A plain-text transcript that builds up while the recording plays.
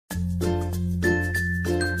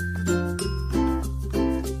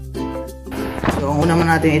una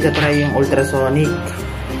naman natin ito-try yung ultrasonic.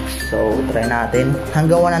 So, try natin.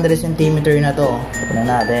 Hanggang 100 cm na to. Tignan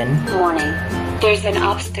natin. Warning. There's an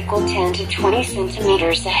obstacle 10 to 20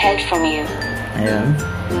 centimeters ahead from you. Ayan.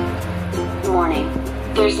 Warning.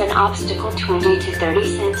 There's an obstacle 20 to 30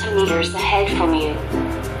 centimeters ahead from you.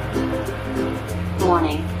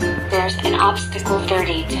 Warning. There's an obstacle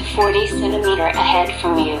 30 to 40 centimeter ahead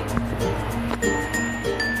from you.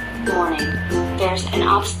 Warning. There's an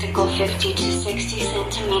obstacle 50 to 60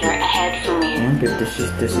 centimeter ahead from you. 50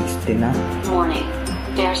 to 60 na. Warning.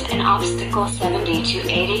 There's an obstacle 70 to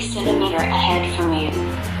 80 centimeter ahead from you.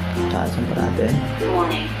 Taas ang parate.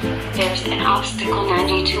 Warning. There's an obstacle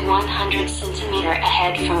 90 to 100 centimeter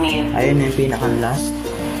ahead from you. Ayun yung pinaka-last.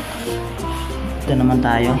 Ito naman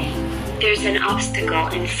tayo. There's an obstacle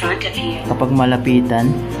in front of you. Kapag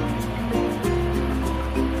malapitan.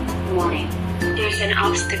 Warning. There's an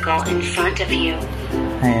obstacle in front of you.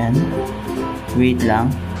 Ayan. Wait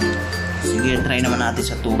lang. Sige, try naman natin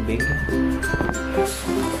sa tubig.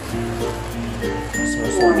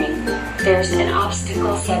 Warning. There's an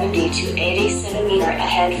obstacle 70 to 80 centimeter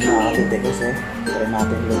ahead from you. Kasi try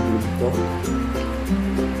natin yung dito.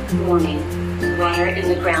 Warning. Water in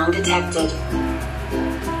the ground detected.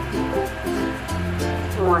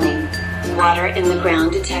 Warning. Water in the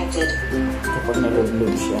ground detected. Kapag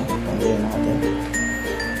nalog-log siya, tanggalin natin.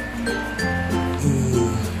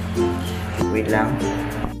 Wait lang.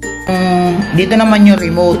 Dito naman yung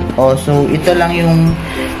remote. So ito lang yung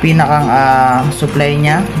pinakang supply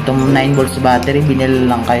niya. Itong 9 volts battery, binili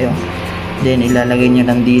lang kayo. Then ilalagay nyo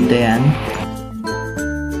lang dito yan.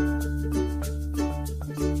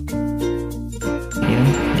 Ayun,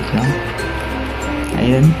 dito lang.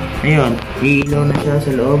 Ayun, ilaw na siya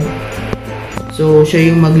sa loob. So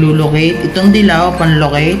siya yung maglo-locate. Itong dilaw,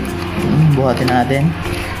 pan-locate. Buhatin natin.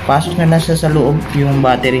 Pasok na lang siya sa loob, yung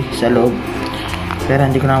battery sa loob. Pero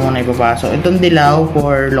hindi ko na muna ipapasok. Itong dilaw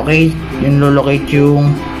for locate, yung locate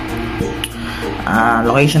yung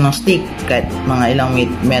location ng stick kahit mga ilang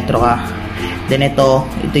metro ka. Then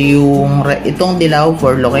itong dilaw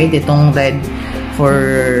for locate, itong red for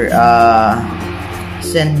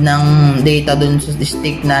send ng data dun sa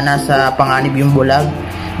stick na nasa panganib yung bulag.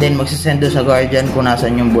 Then magsasend doon sa guardian kung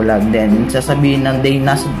nasan yung bulag. Then sasabihin ng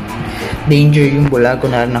nasa danger yung bulag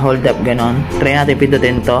kung na hold up ganon. Try natin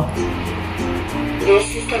pindutin to.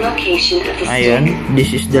 This is the location of the Ayun, stick. this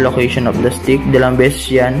is the location of the stick. Dalawang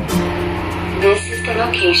beses yan. This is the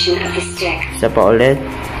location of the stick. Isa pa ulit.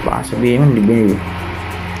 Baka sabihin mo, hindi.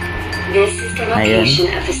 This is the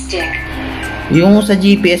location of the stick. Yung sa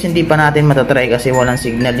GPS, hindi pa natin matatry kasi walang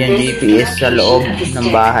signal yung GPS sa loob ng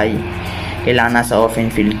bahay. Kailangan nasa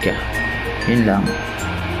open field ka. Yun lang.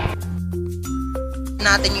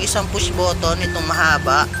 Natin yung isang push button, itong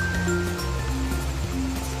mahaba.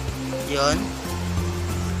 Yun.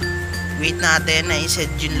 Wait natin na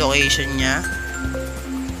i-set yung location niya.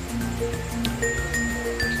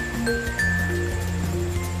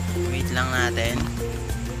 Wait lang natin.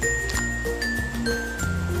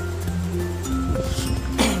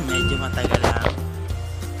 Medyo matagal lang.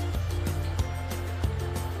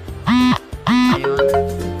 Ayun.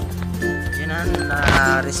 Yun na,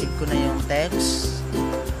 na-receive ko na yung text.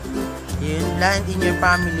 Yun, land in your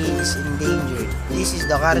family is endangered. This is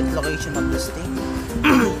the current location of the stick.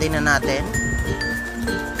 Tingnan natin.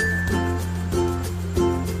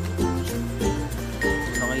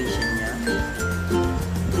 Location niya.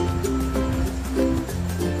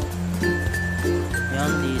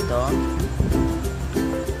 Yan dito.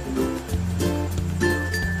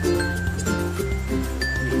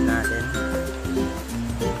 Tingnan natin.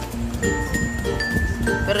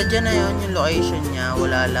 Pero dyan na yun yung location niya.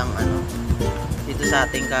 Wala lang dito sa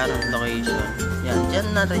ating current location. Yan, dyan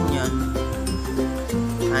na rin yun.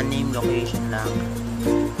 Name location lang.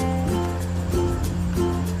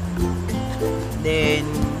 Then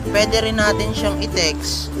pwede rin natin siyang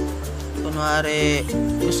i-text. Kunwari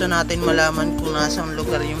gusto natin malaman kung nasang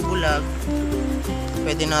lugar yung bulag,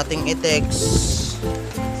 pwede nating i-text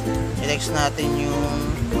natin yung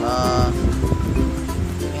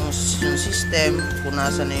system kung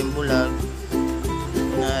nasa na yung bulag.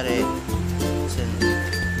 Kunwari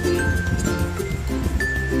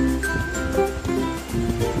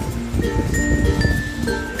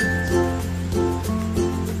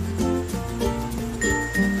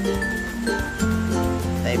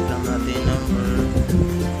type lang natin yung number.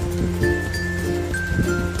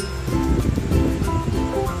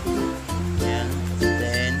 Yan.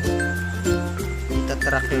 Then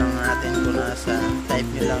itatrack lang natin kung nasa. Type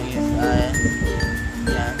nyo lang yung yan.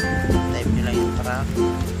 Type nyo lang yung track.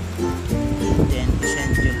 Then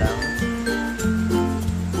send nyo lang.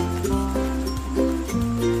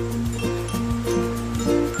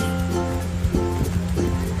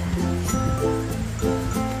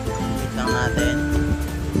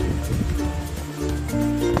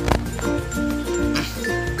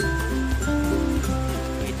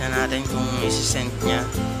 isisend niya.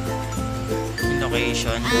 Yung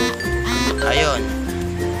location. Ayun.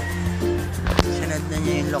 Sinad na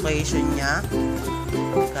niya yung location niya.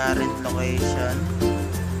 Current location.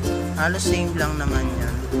 Halos same lang naman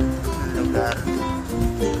yan. Ang lugar.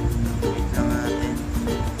 Wait lang natin.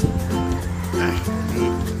 Wait.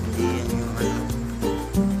 Hindi yan yung ano.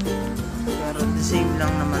 Pero the same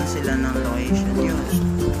lang naman sila ng location yun.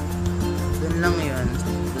 Doon lang yun.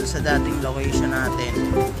 Doon sa dating location natin.